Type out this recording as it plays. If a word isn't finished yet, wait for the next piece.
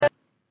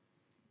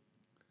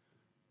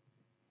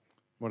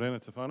Morena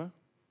Tefana.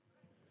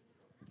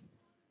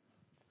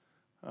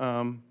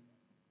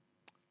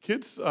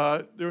 Kids,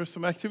 there are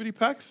some activity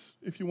packs.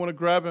 If you want to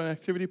grab an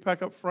activity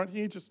pack up front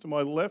here, just to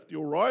my left,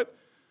 your right,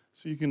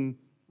 so you can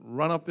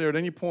run up there at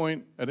any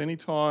point, at any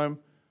time,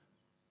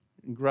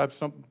 and grab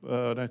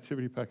an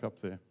activity pack up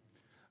there.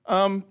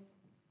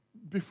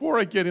 Before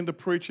I get into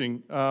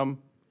preaching,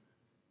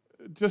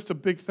 just a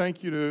big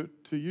thank you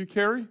to you,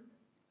 Kerry,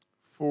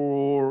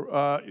 for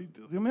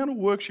the amount of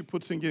work she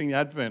puts in getting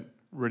Advent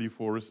ready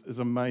for us is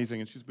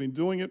amazing, and she's been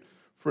doing it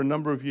for a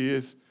number of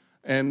years.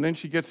 And then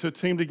she gets her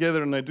team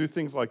together and they do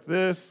things like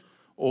this,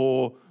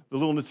 or the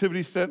little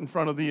nativity set in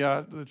front of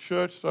the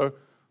church. So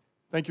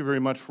thank you very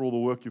much for all the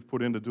work you've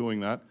put into doing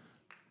that.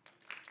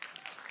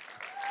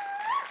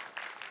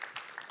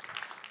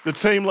 The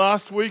team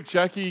last week,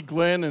 Jackie,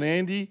 Glenn, and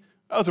Andy,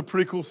 that was a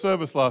pretty cool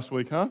service last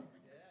week, huh?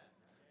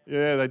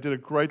 Yeah, they did a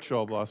great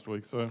job last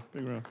week, so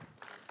big round.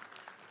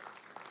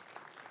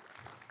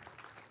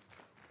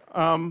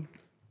 I'm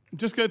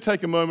just going to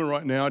take a moment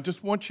right now. I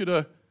just want you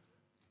to,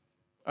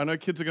 I know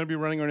kids are going to be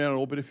running around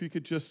all, but if you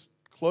could just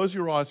close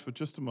your eyes for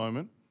just a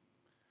moment.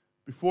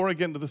 Before I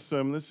get into the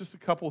sermon, there's just a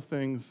couple of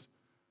things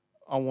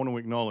I want to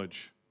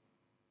acknowledge.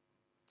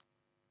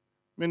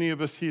 Many of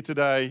us here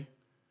today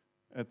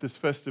at this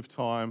festive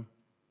time,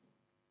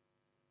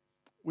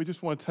 we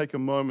just want to take a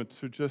moment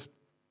to just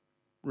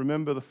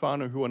remember the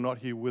whānau who are not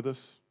here with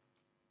us,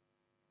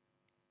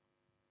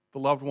 the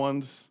loved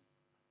ones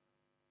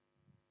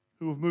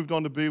who have moved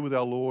on to be with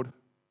our Lord.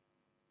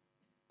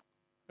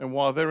 And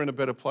while they're in a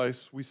better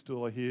place, we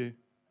still are here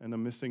and are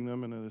missing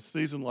them. And in a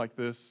season like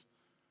this,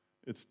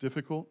 it's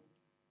difficult.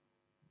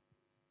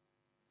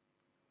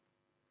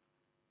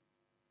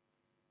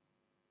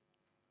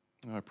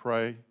 And I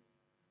pray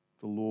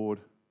the Lord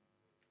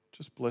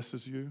just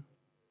blesses you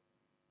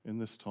in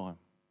this time.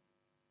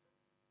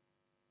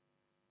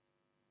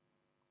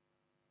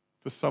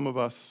 For some of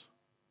us,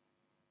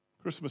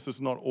 Christmas is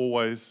not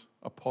always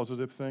a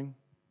positive thing.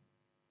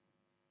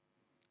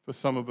 For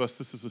some of us,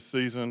 this is a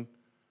season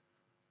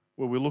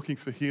where we're looking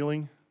for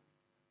healing,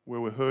 where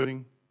we're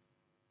hurting.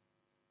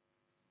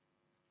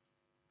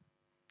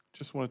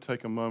 Just want to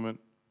take a moment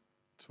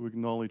to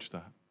acknowledge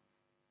that.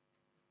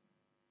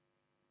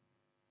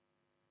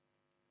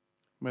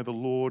 May the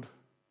Lord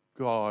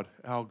God,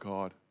 our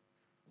God,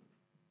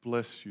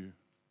 bless you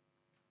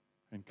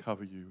and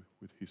cover you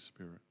with His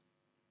Spirit.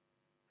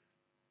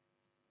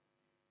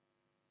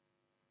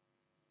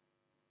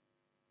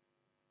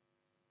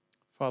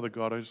 Father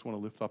God, I just want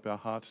to lift up our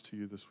hearts to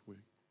you this week.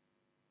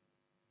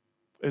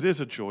 It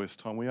is a joyous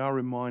time. We are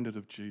reminded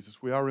of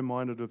Jesus. We are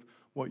reminded of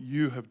what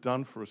you have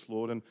done for us,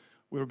 Lord. And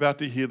we're about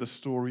to hear the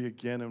story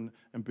again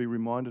and be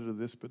reminded of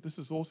this. But this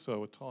is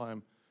also a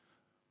time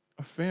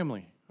of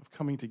family, of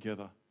coming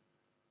together.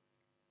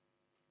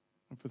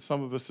 And for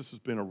some of us, this has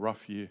been a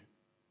rough year.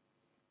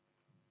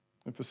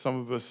 And for some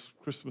of us,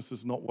 Christmas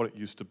is not what it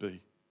used to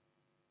be.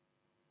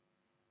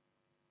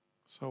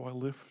 So I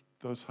lift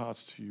those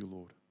hearts to you,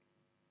 Lord.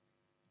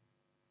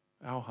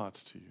 Our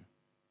hearts to you.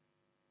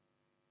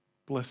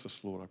 Bless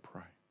us, Lord, I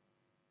pray.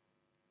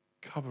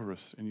 Cover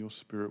us in your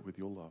Spirit with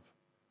your love.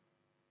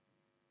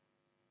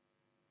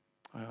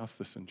 I ask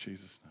this in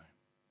Jesus'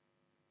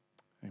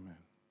 name. Amen.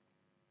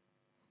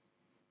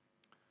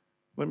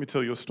 Let me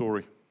tell you a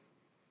story.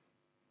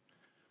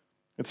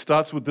 It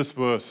starts with this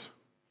verse.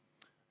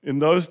 In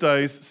those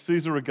days,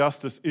 Caesar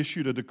Augustus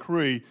issued a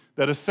decree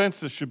that a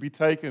census should be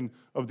taken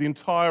of the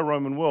entire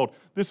Roman world.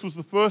 This was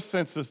the first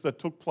census that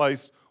took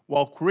place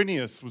while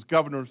Quirinius was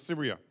governor of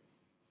Syria.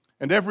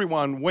 And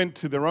everyone went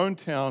to their own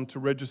town to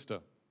register.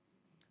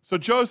 So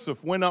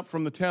Joseph went up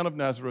from the town of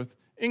Nazareth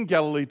in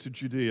Galilee to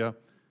Judea,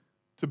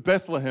 to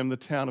Bethlehem, the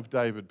town of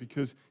David,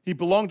 because he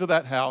belonged to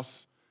that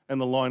house and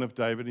the line of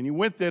David. And he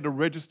went there to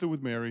register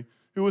with Mary,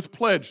 who was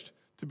pledged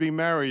to be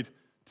married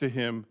to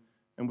him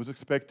and was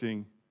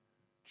expecting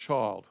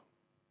child.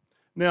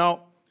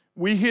 Now,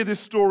 we hear this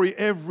story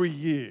every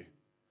year.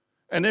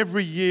 And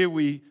every year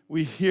we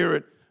hear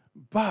it.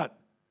 But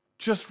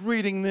just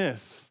reading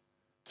this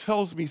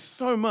tells me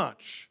so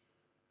much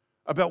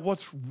about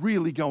what's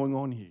really going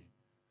on here.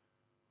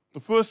 The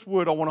first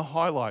word I want to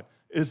highlight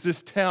is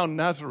this town,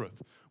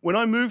 Nazareth. When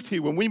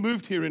we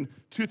moved here in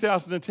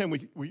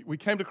 2010, we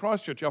came to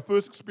Christchurch, our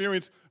first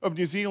experience of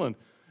New Zealand.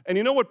 And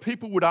you know what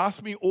people would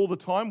ask me all the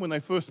time when they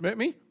first met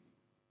me?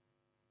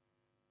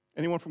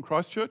 Anyone from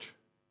Christchurch?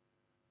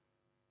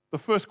 The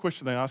first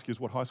question they ask you is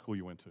what high school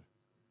you went to.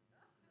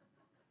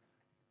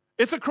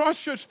 It's a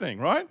Christchurch thing,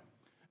 right?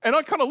 And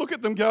I kind of look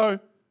at them and go,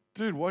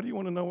 dude, why do you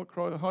want to know what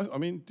Christchurch? I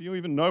mean, do you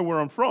even know where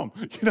I'm from?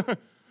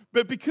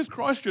 But because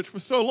Christchurch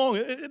for so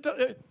long,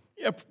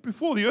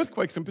 before the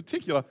earthquakes in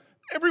particular,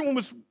 everyone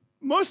was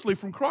mostly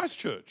from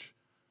Christchurch.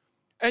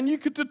 And you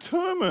could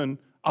determine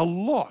a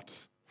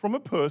lot from a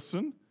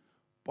person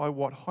by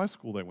what high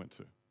school they went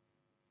to.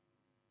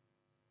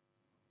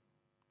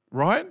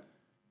 Right?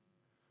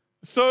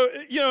 So,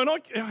 and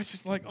I was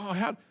just like, oh,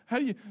 how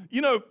do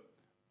you,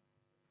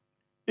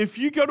 if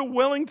you go to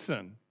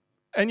Wellington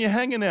and you're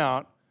hanging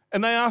out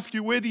and they ask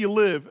you, where do you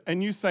live?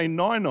 And you say,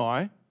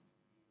 Nai,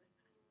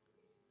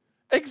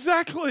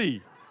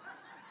 Exactly.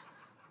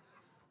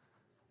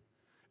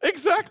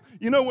 Exactly.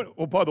 You know,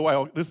 by the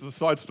way, this is a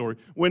side story.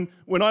 When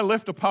I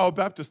left a Power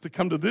Baptist to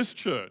come to this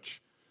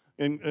church,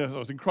 I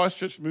was in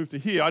Christchurch, moved to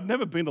here. I'd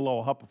never been to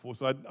Lower Hutt before,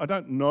 so I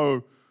didn't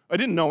know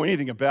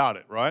anything about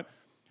it, right?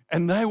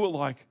 And they were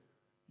like,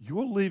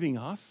 "You're leaving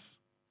us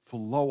for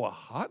Lower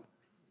Hutt?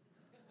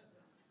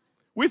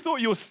 We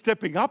thought you were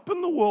stepping up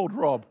in the world,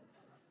 Rob.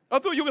 I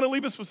thought you were going to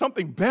leave us for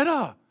something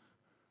better."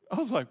 I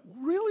was like,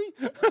 really?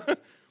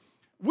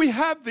 We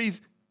have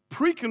these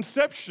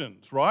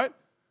preconceptions, right?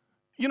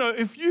 You know,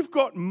 if you've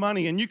got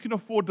money and you can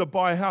afford to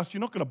buy a house,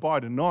 you're not going to buy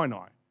it in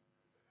Nainai,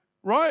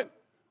 right?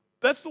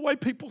 That's the way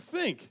people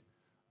think.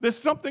 There's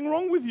something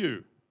wrong with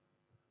you.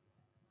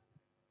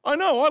 I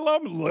know, I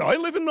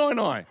live in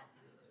Nainai.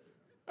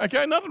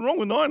 Okay, nothing wrong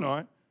with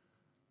Nainai.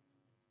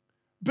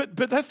 But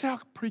that's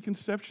our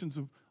preconceptions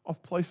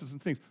of places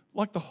and things.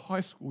 Like the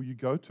high school you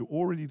go to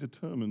already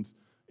determines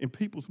in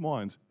people's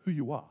minds who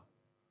you are.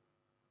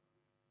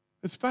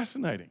 It's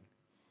fascinating.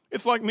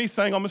 It's like me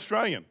saying I'm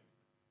Australian.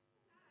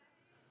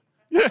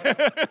 Yeah,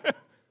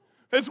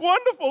 it's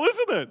wonderful,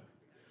 isn't it?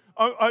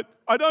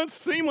 I don't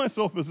see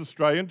myself as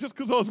Australian just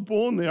because I was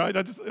born there.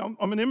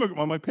 I'm an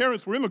immigrant. My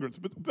parents were immigrants.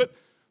 But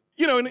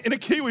you know, in a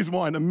Kiwi's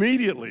mind,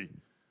 immediately,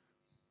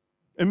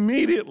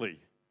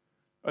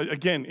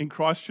 again, in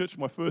Christchurch,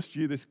 my first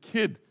year, this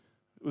kid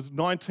who was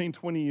 19,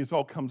 20 years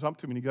old comes up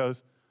to me and he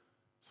goes,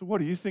 "So what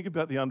do you think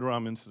about the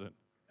underarm incident?"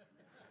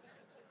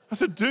 I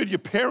said, "Dude, your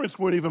parents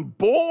weren't even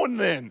born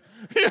then."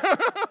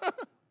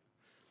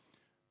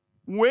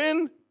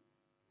 When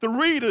the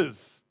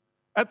readers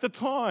at the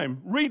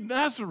time read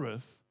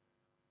Nazareth,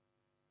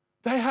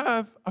 they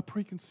have a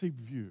preconceived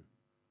view.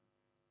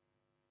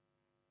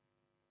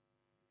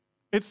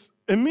 It's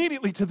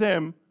immediately to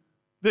them,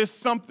 there's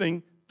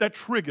something that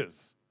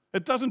triggers.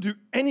 It doesn't do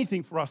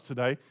anything for us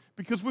today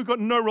because we've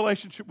got no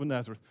relationship with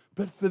Nazareth.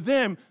 But for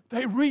them,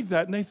 they read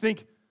that and they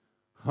think,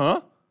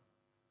 huh?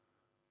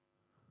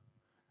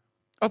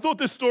 I thought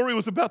this story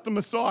was about the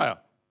Messiah,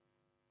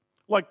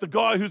 like the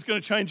guy who's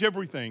going to change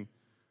everything.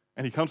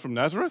 And he comes from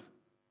Nazareth?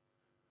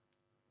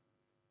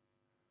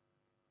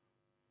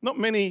 Not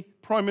many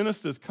prime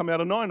ministers come out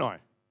of Nainai.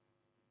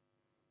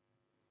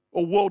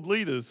 Or world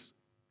leaders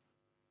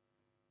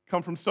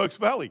come from Stokes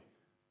Valley.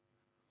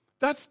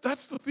 That's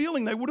the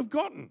feeling they would have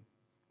gotten.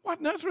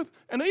 What, Nazareth?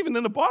 And even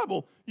in the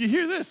Bible, you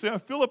hear this. You know,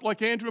 Philip,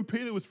 like Andrew and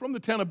Peter, was from the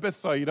town of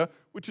Bethsaida,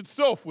 which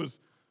itself was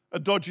a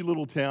dodgy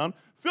little town.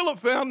 Philip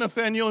found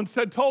Nathanael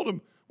and told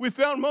him, "We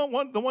found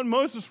the one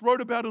Moses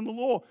wrote about in the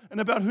law and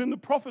about whom the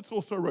prophets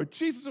also wrote,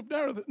 Jesus of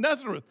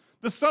Nazareth,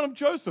 the son of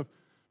Joseph."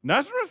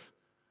 Nazareth?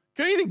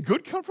 Can anything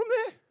good come from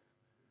there?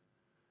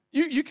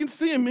 You can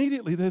see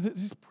immediately there's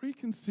this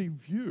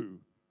preconceived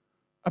view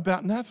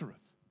about Nazareth.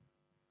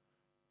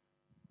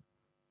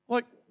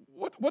 Like,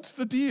 what's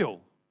the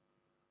deal?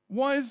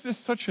 Why is this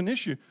such an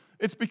issue?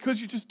 It's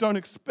because you just don't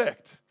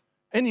expect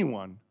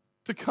anyone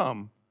to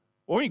come,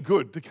 or any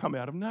good to come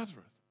out of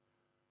Nazareth.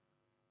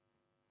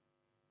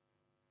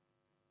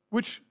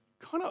 Which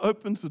kind of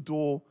opens the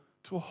door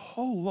to a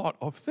whole lot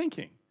of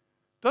thinking,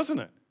 doesn't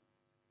it?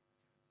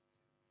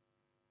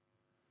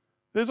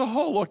 There's a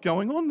whole lot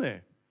going on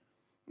there.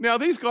 Now,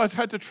 these guys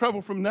had to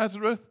travel from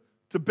Nazareth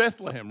to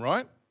Bethlehem,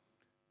 right?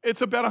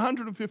 It's about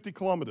 150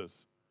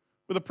 kilometers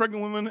with a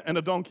pregnant woman and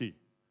a donkey.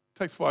 It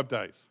takes 5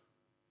 days.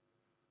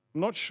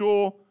 I'm not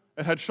sure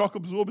it had shock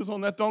absorbers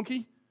on that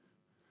donkey,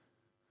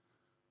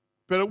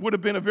 but it would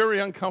have been a very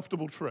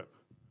uncomfortable trip.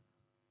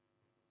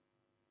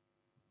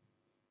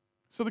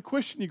 So the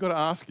question you've got to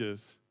ask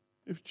is,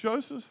 if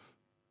Joseph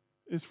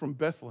is from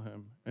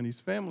Bethlehem and his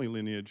family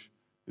lineage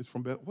is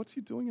from Bethlehem, what's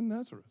he doing in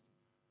Nazareth?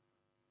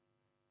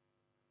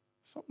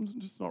 Something's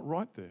just not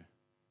right there.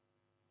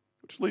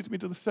 Which leads me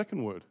to the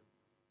second word,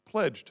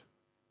 pledged.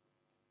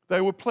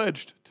 They were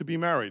pledged to be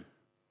married.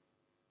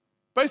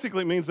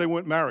 Basically, it means they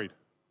weren't married.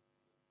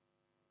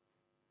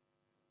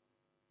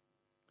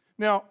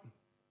 Now,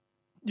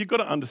 you've got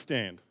to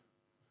understand,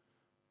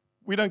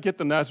 we don't get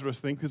the Nazareth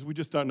thing because we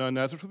just don't know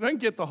Nazareth. We don't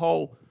get the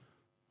whole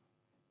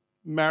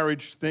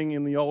marriage thing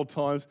in the old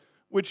times,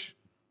 which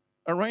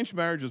arranged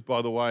marriages,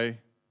 by the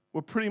way,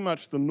 were pretty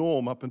much the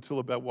norm up until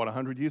about,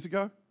 100 years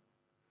ago?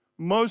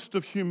 Most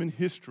of human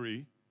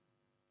history,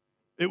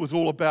 it was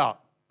all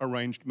about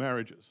arranged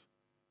marriages.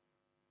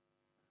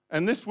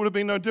 And this would have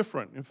been no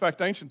different. In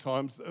fact, ancient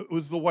times, it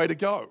was the way to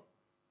go.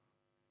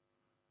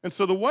 And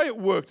so the way it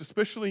worked,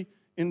 especially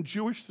in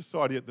Jewish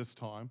society at this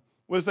time,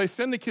 was they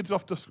send the kids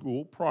off to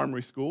school,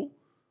 primary school,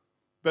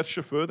 Beth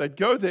Shapher. They'd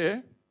go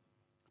there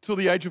till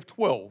the age of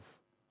 12,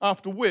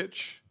 after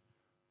which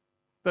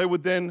they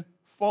would then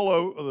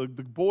follow,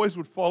 the boys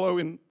would follow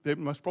in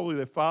most probably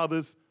their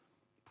father's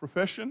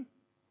profession.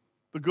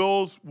 The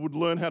girls would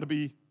learn how to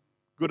be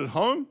good at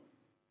home,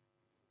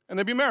 and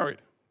they'd be married.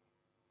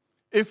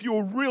 If you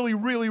were really,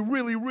 really,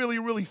 really, really,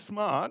 really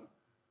smart,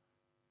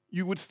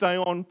 you would stay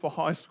on for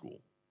high school.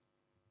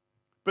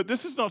 But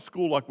this is not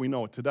school like we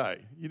know it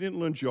today. You didn't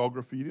learn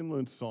geography, you didn't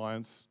learn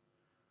science.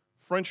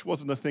 French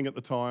wasn't a thing at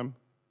the time.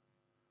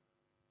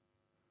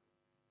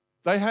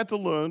 They had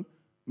to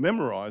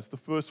memorize the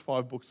first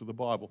 5 books of the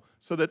Bible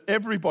so that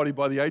everybody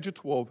by the age of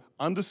 12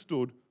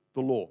 understood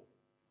the law.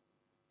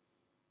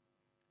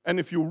 And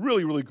if you're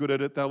really, really good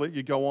at it, they'll let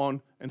you go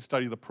on and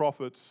study the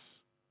prophets,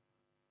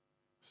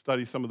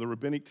 study some of the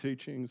rabbinic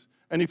teachings.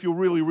 And if you're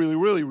really, really,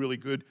 really, really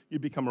good, you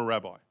become a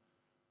rabbi.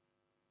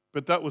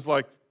 But that was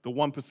like the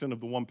 1% of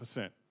the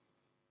 1%.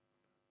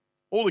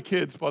 All the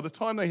kids, by the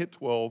time they hit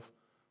 12,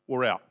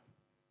 were out.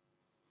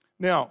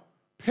 Now,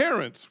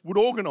 parents would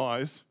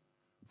organize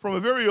from a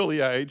very early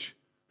age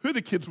who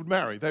the kids would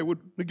marry. They would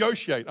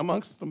negotiate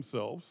amongst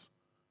themselves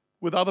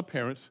with other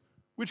parents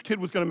which kid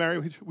was going to marry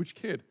which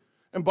kid.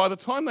 And by the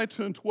time they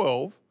turned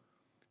 12,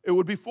 it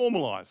would be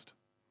formalized.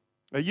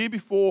 A year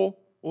before,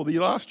 or the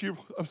last year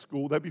of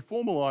school, they'd be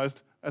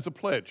formalized as a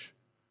pledge.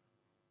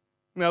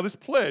 Now, this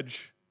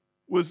pledge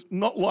was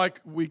not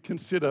like we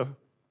consider,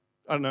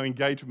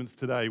 engagements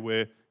today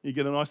where you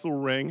get a nice little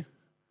ring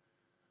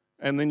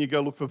and then you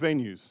go look for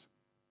venues.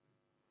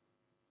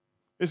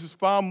 This is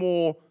far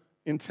more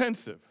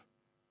intensive.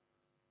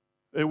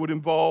 It would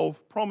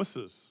involve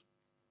promises.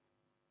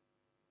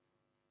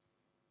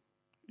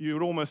 You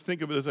would almost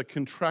think of it as a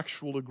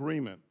contractual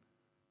agreement.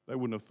 They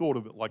wouldn't have thought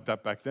of it like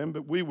that back then,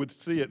 but we would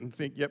see it and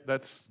think, yep,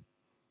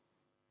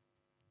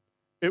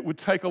 it would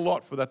take a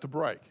lot for that to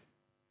break.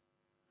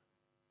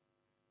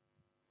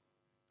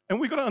 And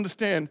we've got to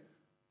understand,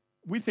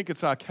 we think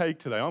it's archaic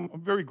today. I'm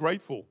very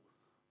grateful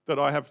that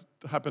I have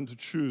happened to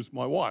choose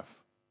my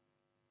wife.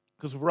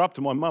 Because if we're up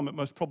to my mum, it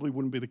most probably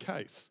wouldn't be the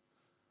case.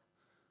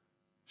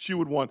 She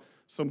would want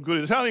some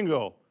good Italian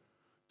girl.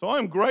 So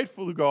I'm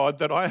grateful to God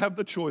that I have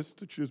the choice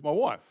to choose my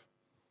wife.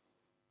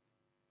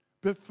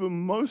 But for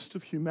most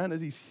of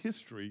humanity's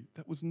history,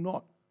 that was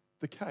not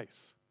the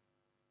case.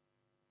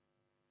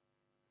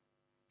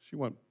 She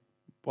won't.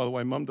 By the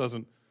way, Mum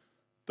doesn't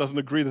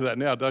agree to that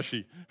now, does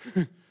she?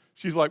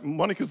 She's like,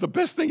 Monica's the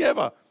best thing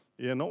ever.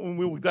 Yeah, not when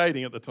we were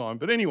dating at the time.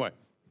 But anyway,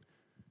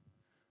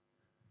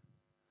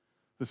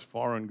 this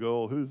foreign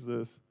girl, who's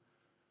this?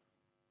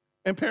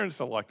 And parents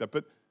are like that.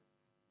 But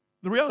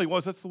the reality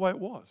was that's the way it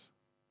was.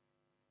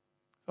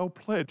 They were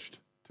pledged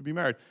to be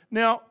married.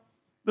 Now,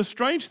 the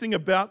strange thing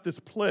about this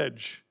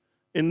pledge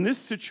in this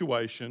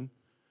situation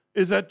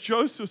is that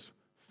Joseph's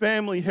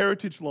family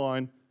heritage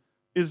line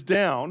is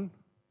down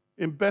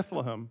in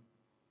Bethlehem.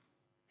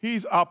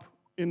 He's up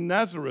in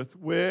Nazareth,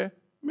 where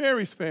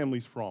Mary's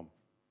family's from.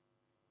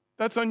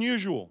 That's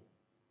unusual.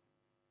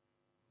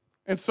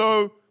 And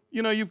so,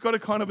 you've got to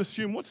kind of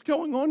assume, what's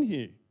going on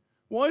here?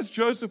 Why is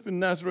Joseph in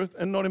Nazareth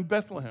and not in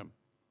Bethlehem?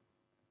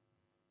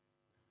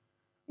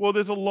 Well,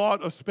 there's a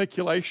lot of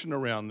speculation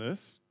around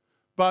this,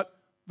 but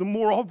the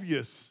more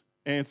obvious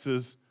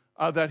answers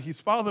are that his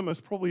father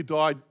most probably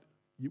died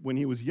when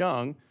he was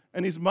young,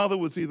 and his mother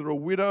was either a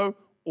widow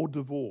or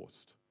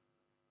divorced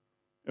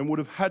and would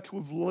have had to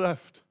have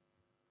left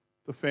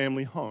the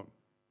family home.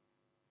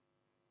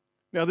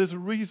 Now, there's a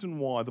reason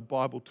why the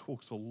Bible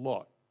talks a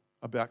lot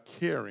about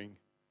caring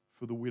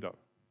for the widow,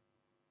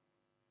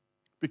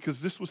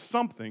 because this was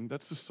something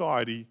that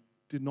society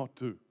did not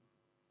do.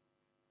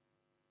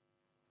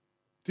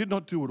 Did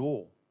not do at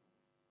all.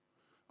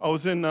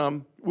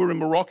 We're in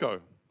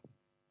Morocco.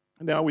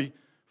 Now, we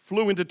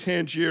flew into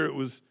Tangier. It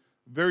was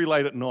very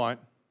late at night,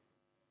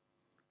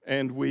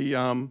 and we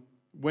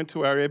went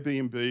to our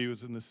Airbnb. It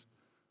was in this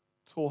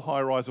tall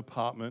high-rise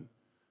apartment,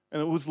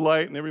 and it was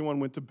late, and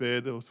everyone went to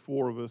bed. There was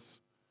 4 of us,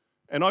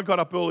 and I got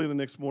up early the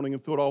next morning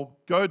and thought I'll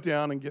go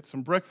down and get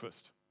some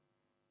breakfast.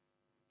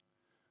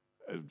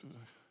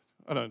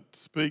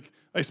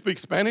 They speak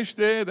Spanish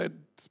there, they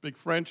speak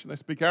French, and they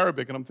speak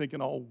Arabic, and I'm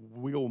thinking I'll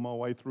wiggle my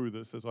way through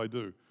this as I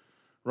do,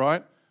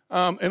 right?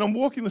 And I'm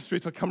walking the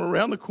streets. I come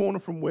around the corner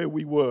from where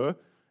we were,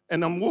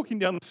 and I'm walking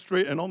down the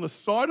street, and on the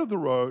side of the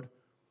road,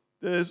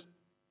 there's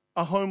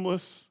a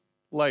homeless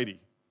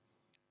lady,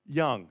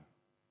 young,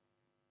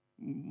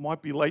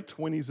 might be late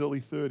 20s,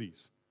 early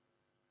 30s.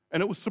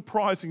 And it was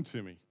surprising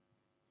to me.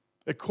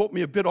 It caught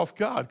me a bit off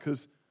guard,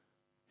 because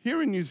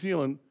here in New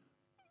Zealand,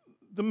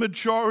 the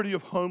majority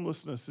of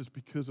homelessness is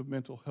because of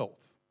mental health.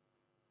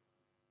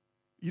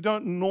 You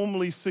don't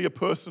normally see a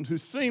person who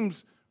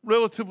seems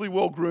relatively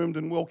well-groomed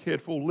and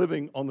well-cared for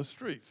living on the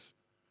streets.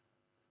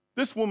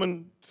 This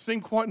woman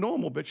seemed quite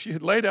normal, but she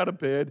had laid out of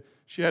bed,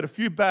 she had a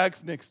few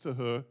bags next to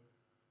her,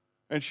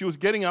 and she was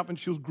getting up and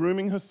she was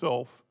grooming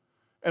herself,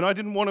 and I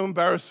didn't want to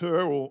embarrass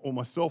her or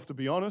myself, to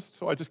be honest,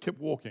 so I just kept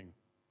walking.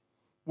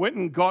 Went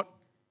and got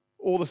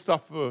all the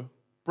stuff for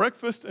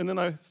breakfast, and then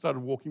I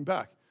started walking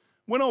back.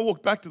 When I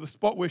walked back to the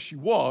spot where she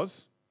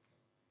wasn't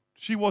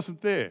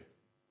there.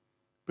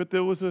 But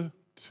there was a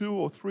 2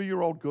 or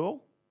 3-year-old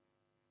girl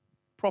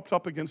propped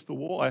up against the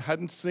wall. I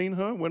hadn't seen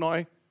her when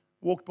I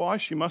walked by.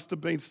 She must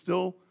have been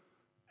still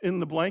in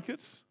the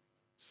blankets,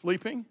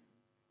 sleeping.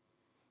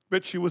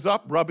 But she was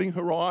up, rubbing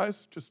her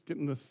eyes, just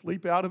getting the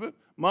sleep out of it.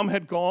 Mum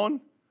had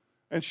gone,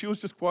 and she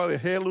was just quietly, her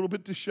hair a little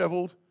bit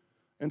disheveled,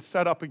 and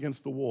sat up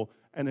against the wall.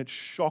 And it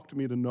shocked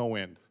me to no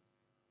end.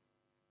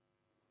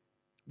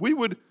 We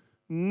would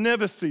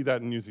never see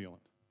that in New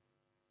Zealand.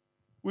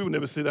 We would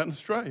never see that in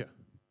Australia.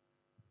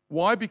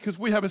 Why? Because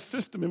we have a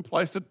system in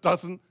place that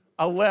doesn't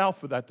allow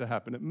for that to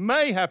happen. It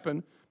may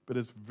happen, but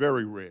it's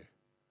very rare.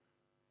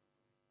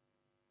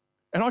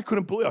 And I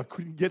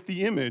couldn't get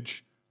the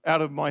image out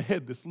of my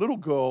head. This little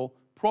girl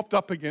propped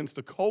up against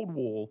a cold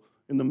wall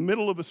in the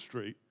middle of a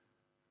street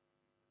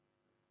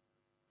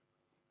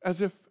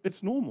as if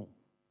it's normal.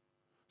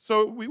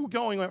 So we were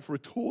going out for a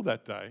tour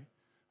that day,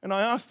 and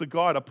I asked the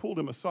guide, I pulled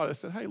him aside, I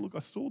said, hey, look,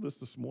 I saw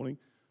this morning.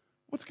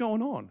 What's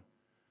going on?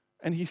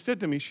 And he said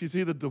to me, she's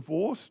either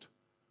divorced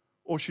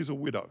or she's a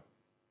widow.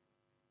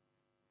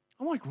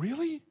 I'm like,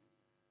 really?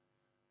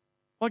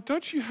 Like,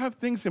 don't you have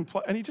things in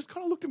place? And he just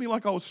kind of looked at me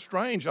like I was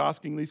strange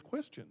asking these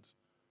questions.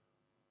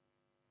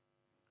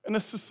 In a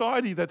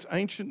society that's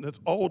ancient, that's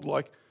old,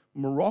 like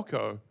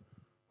Morocco,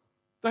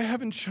 they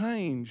haven't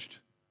changed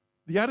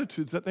the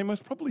attitudes that they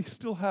most probably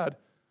still had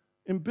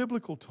in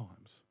biblical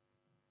times.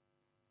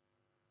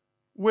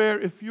 Where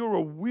if you're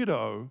a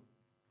widow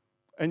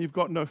and you've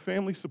got no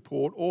family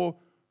support, or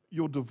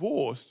you're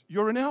divorced,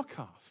 you're an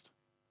outcast.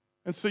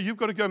 And so you've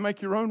got to go make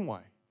your own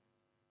way.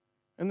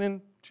 And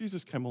then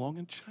Jesus came along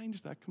and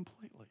changed that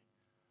completely.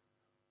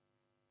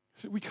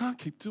 He said, we can't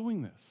keep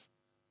doing this.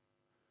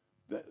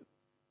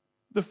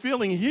 The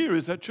feeling here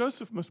is that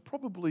Joseph most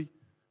probably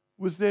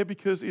was there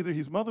because either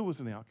his mother was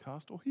an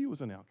outcast or he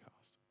was an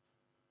outcast.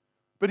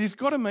 But he's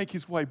got to make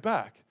his way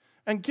back.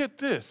 And get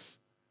this,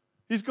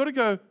 he's got to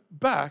go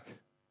back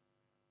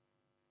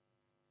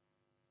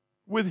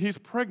with his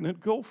pregnant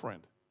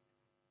girlfriend.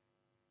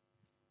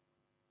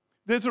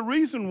 There's a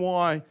reason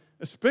why,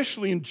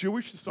 especially in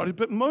Jewish society,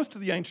 but most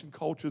of the ancient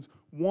cultures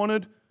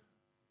wanted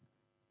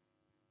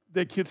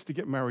their kids to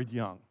get married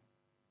young.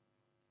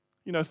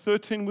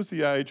 13 was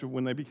the age of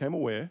when they became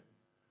aware,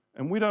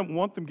 and we don't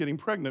want them getting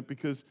pregnant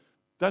because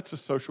that's a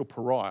social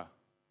pariah.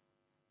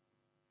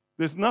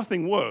 There's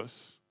nothing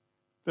worse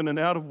than an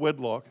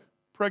out-of-wedlock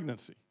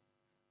pregnancy.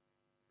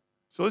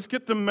 So let's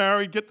get them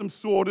married, get them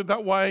sorted.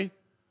 That way,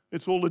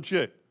 it's all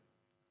legit.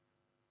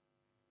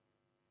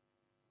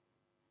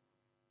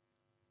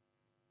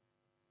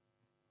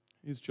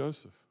 Here's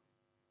Joseph.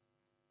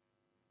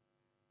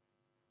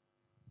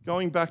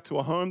 Going back to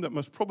a home that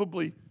most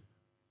probably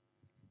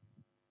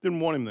didn't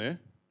want him there,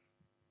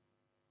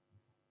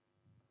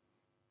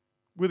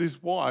 with his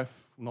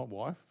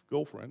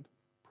girlfriend,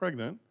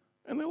 pregnant,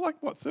 and they're like,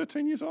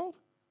 13 years old?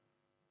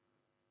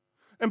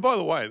 And by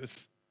the way,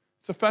 it's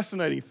a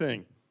fascinating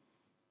thing.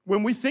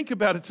 When we think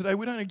about it today,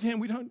 we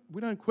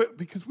don't quit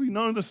because we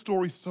know the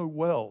story so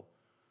well.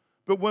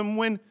 But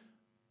when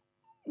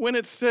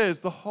it says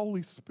the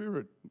Holy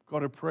Spirit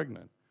got her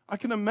pregnant, I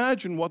can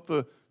imagine what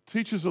the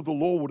teachers of the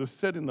law would have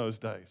said in those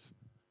days.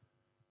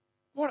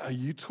 What are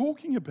you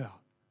talking about?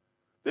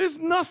 There's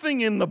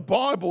nothing in the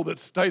Bible that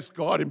states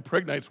God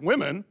impregnates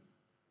women.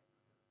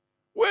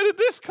 Where did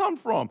this come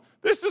from?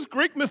 This is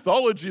Greek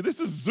mythology. This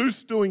is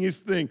Zeus doing his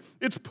thing.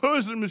 It's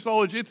Persian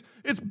mythology.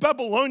 It's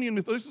Babylonian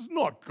mythology. This is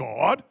not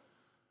God.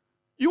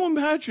 You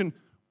imagine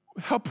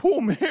how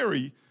poor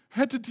Mary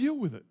had to deal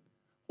with it,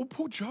 or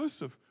poor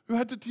Joseph who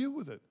had to deal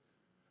with it,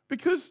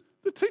 because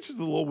the teachers of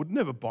the law would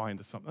never buy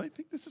into something. They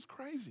think this is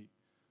crazy.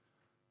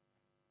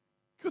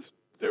 Because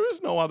there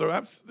is no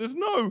there's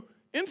no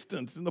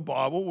instance in the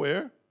Bible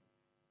where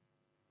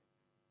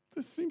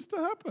this seems to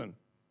happen.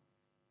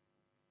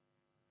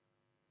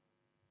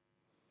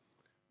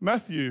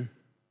 Matthew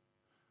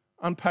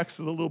unpacks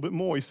it a little bit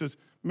more. He says,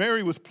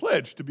 Mary was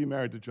pledged to be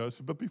married to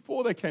Joseph, but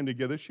before they came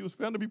together, she was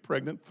found to be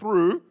pregnant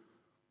through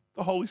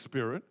the Holy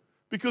Spirit.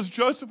 Because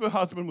Joseph, her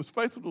husband, was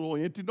faithful to the law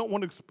and did not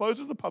want to expose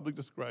her to the public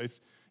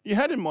disgrace, he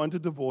had in mind to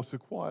divorce her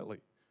quietly.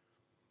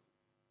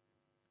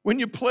 When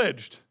you're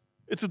pledged,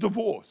 it's a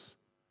divorce.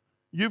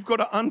 You've got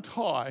to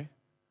untie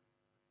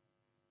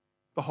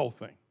the whole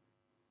thing.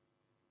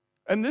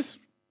 And this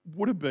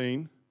would have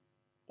been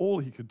all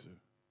he could do.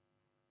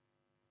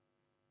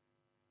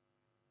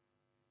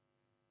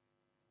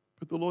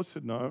 But the Lord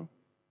said, no.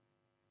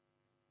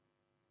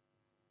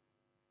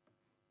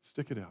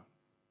 Stick it out.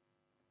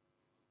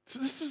 So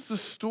this is the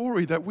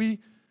story that we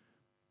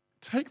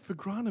take for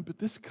granted, but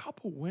this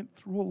couple went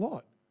through a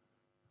lot.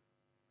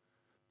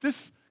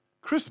 This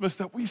Christmas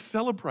that we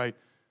celebrate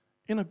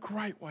in a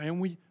great way, and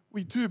we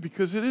do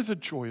because it is a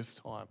joyous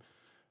time.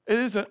 It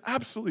is an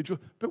absolutely joy,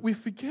 but we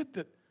forget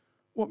that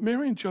what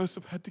Mary and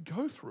Joseph had to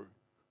go through,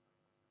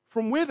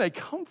 from where they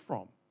come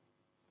from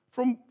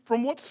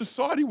what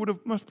society would have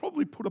most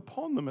probably put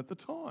upon them at the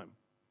time.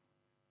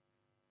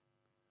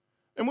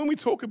 And when we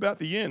talk about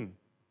the inn,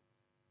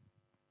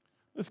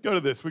 let's go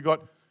to this. We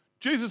got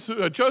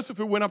Joseph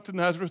who went up to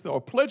Nazareth. They were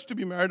pledged to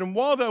be married, and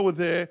while they were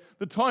there,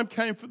 the time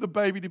came for the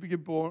baby to be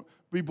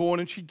born,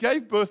 and she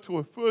gave birth to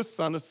her first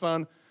son,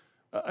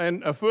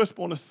 and a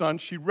firstborn, a son.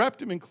 She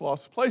wrapped him in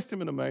cloths, placed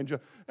him in a manger,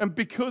 and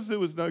because there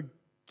was no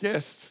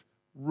guest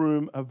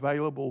room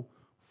available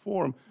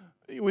for him,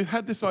 we've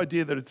had this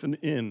idea that it's an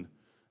inn.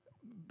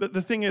 But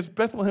the thing is,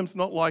 Bethlehem's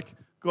not like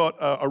got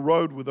a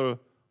road with a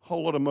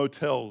whole lot of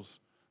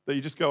motels that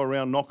you just go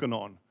around knocking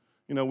on,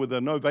 with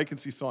no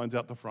vacancy signs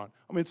out the front.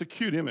 I mean, it's a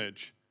cute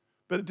image,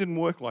 but it didn't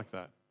work like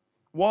that.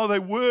 While they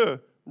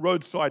were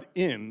roadside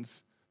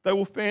inns. They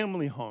were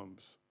family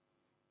homes.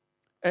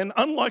 And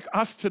unlike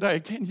us today,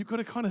 again, you've got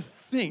to kind of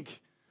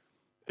think,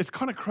 it's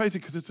kind of crazy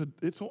because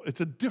it's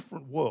a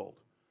different world.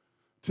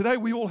 Today,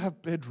 we all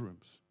have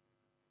bedrooms.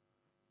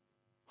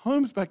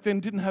 Homes back then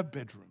didn't have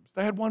bedrooms.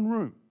 They had one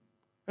room,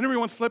 and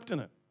everyone slept in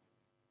it.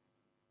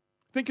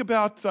 Think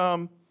about,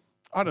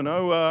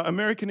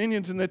 American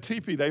Indians in their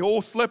teepee. They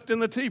all slept in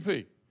the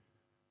teepee.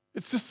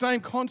 It's the same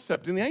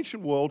concept. In the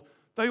ancient world,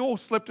 they all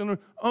slept in a room.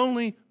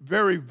 Only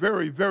very,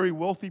 very, very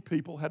wealthy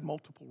people had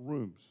multiple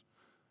rooms.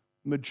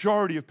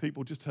 Majority of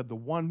people just had the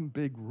one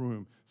big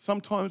room,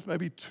 sometimes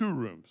maybe two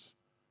rooms.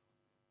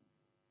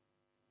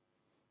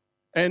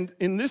 And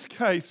in this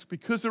case,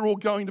 because they're all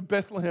going to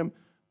Bethlehem,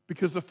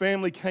 because the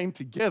family came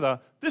together,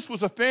 this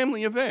was a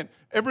family event.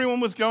 Everyone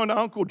was going to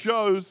Uncle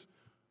Joe's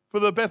for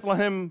the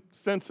Bethlehem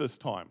census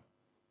time.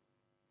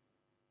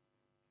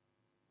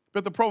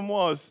 But the problem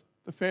was,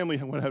 the family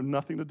would have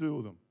nothing to do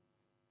with them.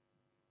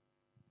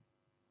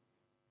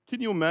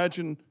 Can you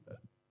imagine a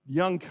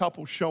young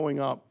couple showing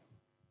up,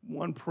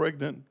 one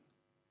pregnant,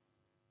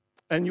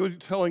 and you're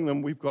telling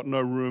them, we've got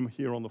no room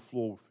here on the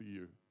floor for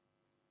you?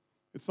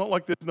 It's not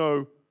like there's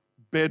no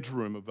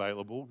bedroom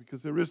available,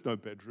 because there is no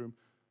bedroom.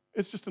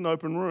 It's just an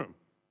open room.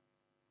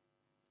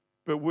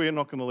 But we're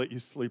not going to let you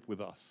sleep with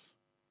us.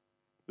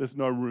 There's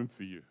no room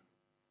for you.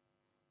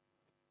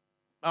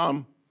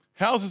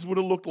 Houses would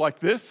have looked like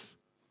this.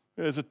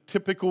 There's a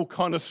typical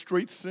kind of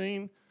street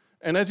scene.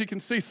 And as you can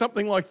see,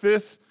 something like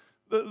this,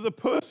 the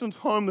person's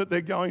home that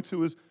they're going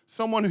to is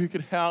someone who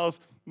could house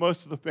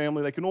most of the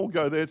family. They can all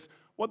go there. It's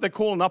what they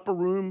call an upper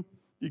room.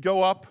 You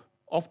go up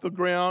off the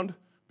ground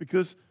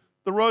because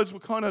the roads were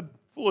kind of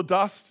full of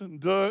dust and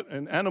dirt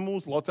and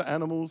animals, lots of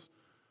animals.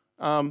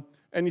 And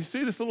you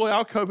see this little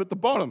alcove at the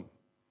bottom,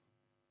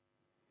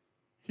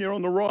 here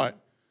on the right.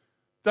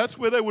 That's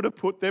where they would have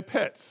put their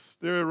pets,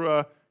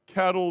 their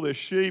cattle, their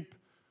sheep,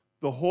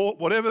 the horse,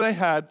 whatever they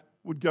had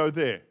would go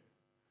there.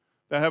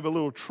 They have a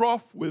little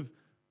trough with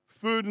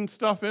food and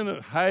stuff in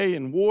it, hay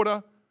and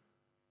water,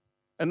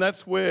 and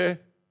that's where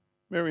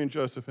Mary and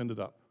Joseph ended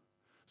up.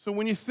 So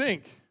when you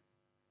think,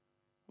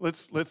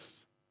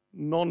 let's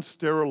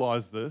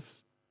non-sterilize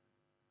this,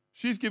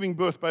 she's giving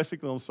birth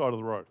basically on the side of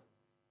the road.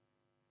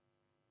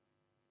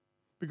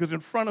 Because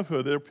in front of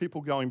her, there are people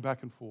going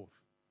back and forth,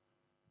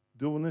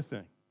 doing their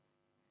thing.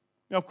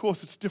 Now, of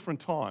course, it's different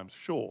times,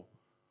 sure.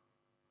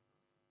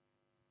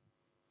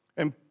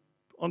 And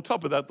on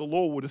top of that, the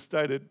law would have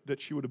stated that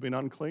she would have been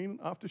unclean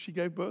after she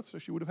gave birth, so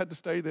she would have had to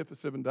stay there for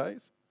 7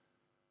 days,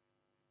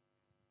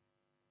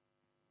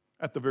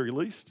 at the very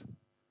least.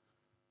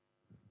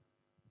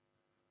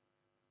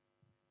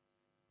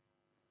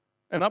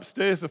 And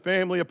upstairs, the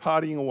family are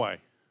partying away.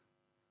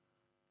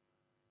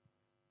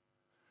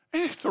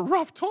 And it's a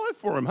rough time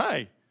for him,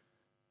 hey?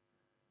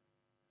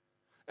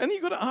 And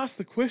you've got to ask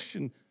the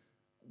question,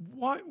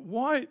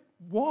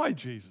 why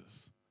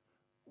Jesus?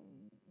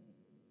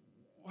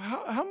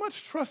 How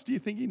much trust do you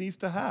think he needs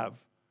to have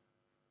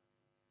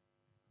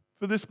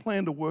for this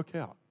plan to work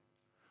out?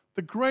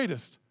 The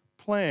greatest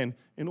plan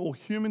in all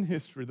human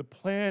history, the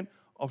plan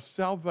of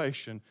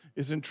salvation,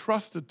 is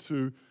entrusted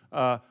to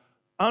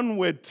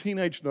unwed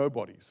teenage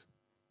nobodies,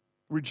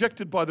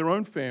 rejected by their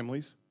own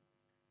families,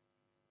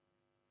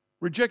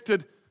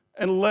 rejected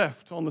and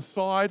left on the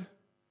side.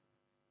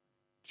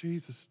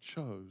 Jesus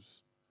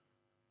chose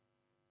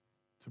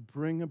to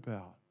bring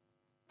about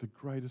the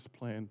greatest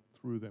plan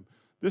through them.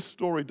 This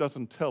story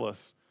doesn't tell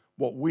us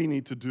what we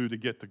need to do to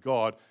get to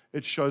God.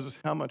 It shows us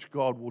how much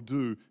God will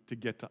do to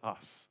get to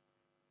us.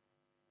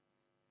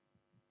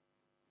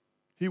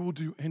 He will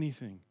do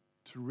anything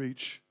to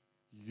reach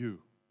you.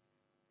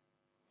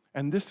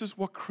 And this is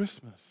what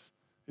Christmas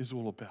is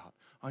all about.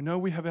 I know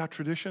we have our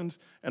traditions,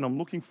 and I'm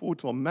looking forward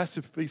to a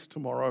massive feast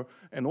tomorrow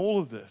and all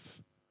of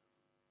this.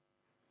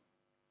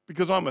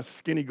 Because I'm a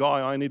skinny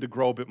guy, I need to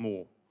grow a bit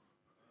more.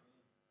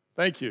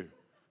 Thank you.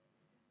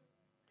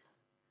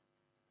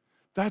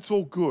 That's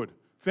all good.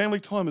 Family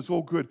time is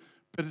all good,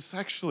 but it's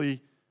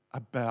actually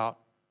about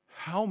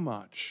how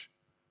much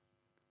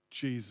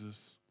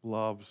Jesus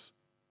loves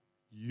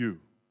you.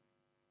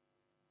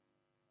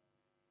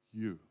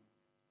 You.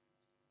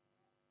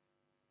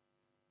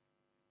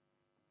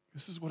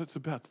 This is what it's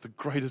about. It's the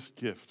greatest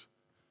gift.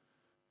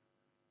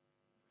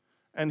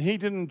 And he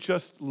didn't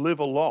just live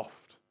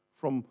aloft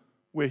from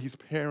where his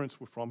parents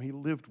were from. He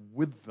lived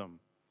with them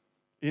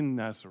in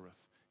Nazareth.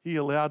 He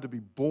allowed to be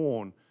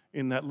born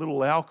in that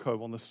little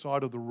alcove on the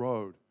side of the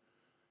road.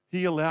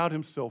 He allowed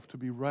himself to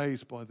be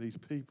raised by these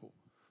people.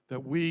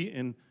 That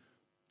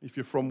if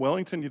you're from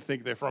Wellington, you'd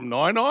think they're from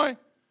Nainai.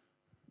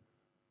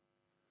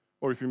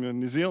 Or if you're in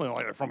New Zealand,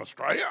 like they're from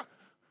Australia.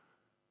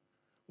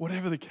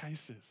 Whatever the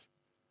case is.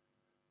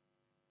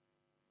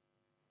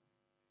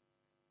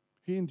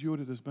 He endured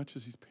it as much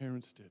as his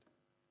parents did.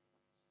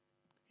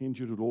 He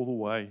endured it all the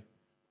way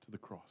to the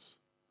cross.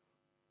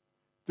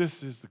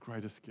 This is the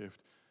greatest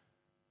gift.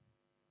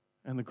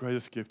 And the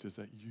greatest gift is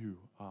that you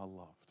are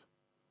loved.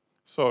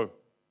 So,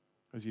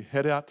 as you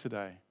head out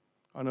today,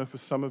 I know for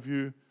some of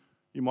you,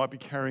 you might be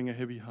carrying a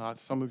heavy heart.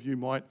 Some of you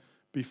might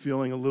be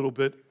feeling a little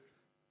bit,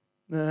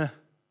 nah.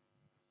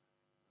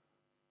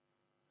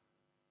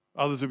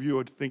 Others of you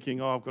are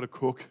thinking, oh, I've got to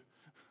cook.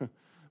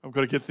 I've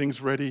got to get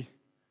things ready.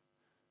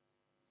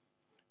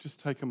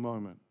 Just take a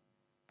moment.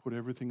 Put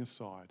everything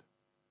aside.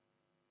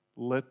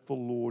 Let the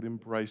Lord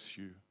embrace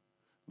you.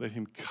 Let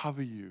him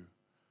cover you.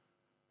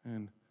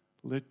 And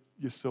let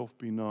yourself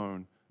be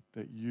known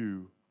that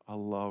you are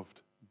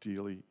loved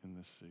dearly in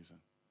this season.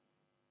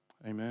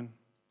 Amen.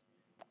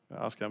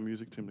 I ask our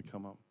music team to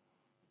come up.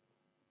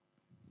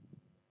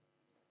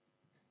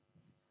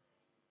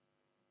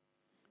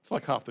 It's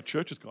like half the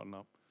church has gotten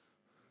up.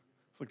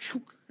 It's like,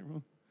 shook,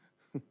 everyone.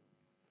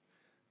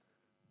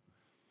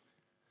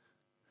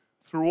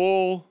 Through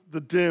all the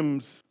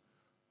dims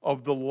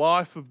of the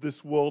life of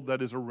this world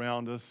that is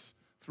around us,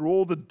 through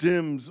all the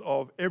dims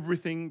of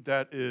everything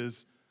that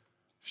is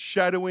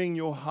shadowing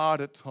your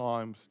heart at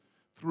times,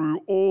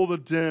 through all the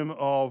dim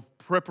of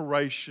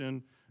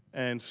preparation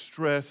and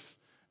stress,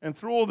 and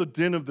through all the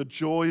din of the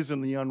joys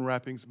and the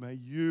unwrappings, may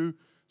you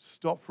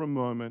stop for a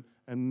moment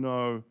and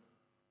know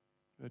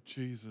that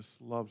Jesus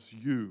loves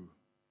you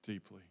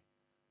deeply.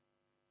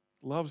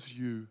 Loves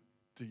you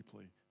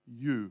deeply.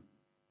 You.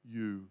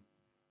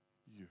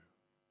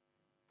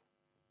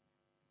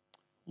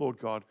 Lord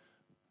God,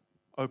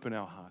 open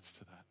our hearts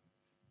to that.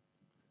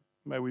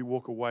 May we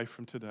walk away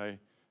from today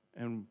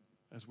and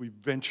as we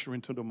venture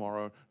into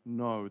tomorrow,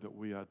 know that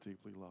we are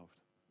deeply loved.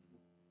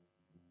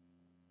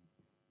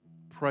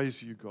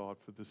 Praise you, God,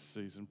 for this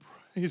season.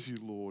 Praise you,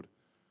 Lord,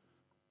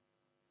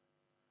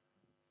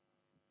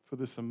 for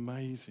this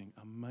amazing,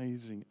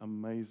 amazing,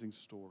 amazing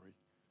story.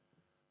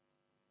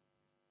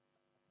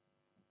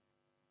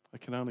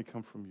 It can only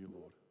come from you,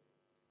 Lord.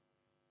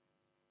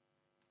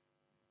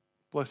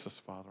 Bless us,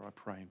 Father, I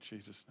pray in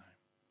Jesus' name.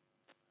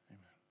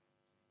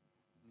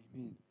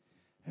 Amen. Amen.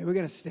 Hey, we're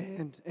going to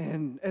stand,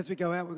 and as we go out,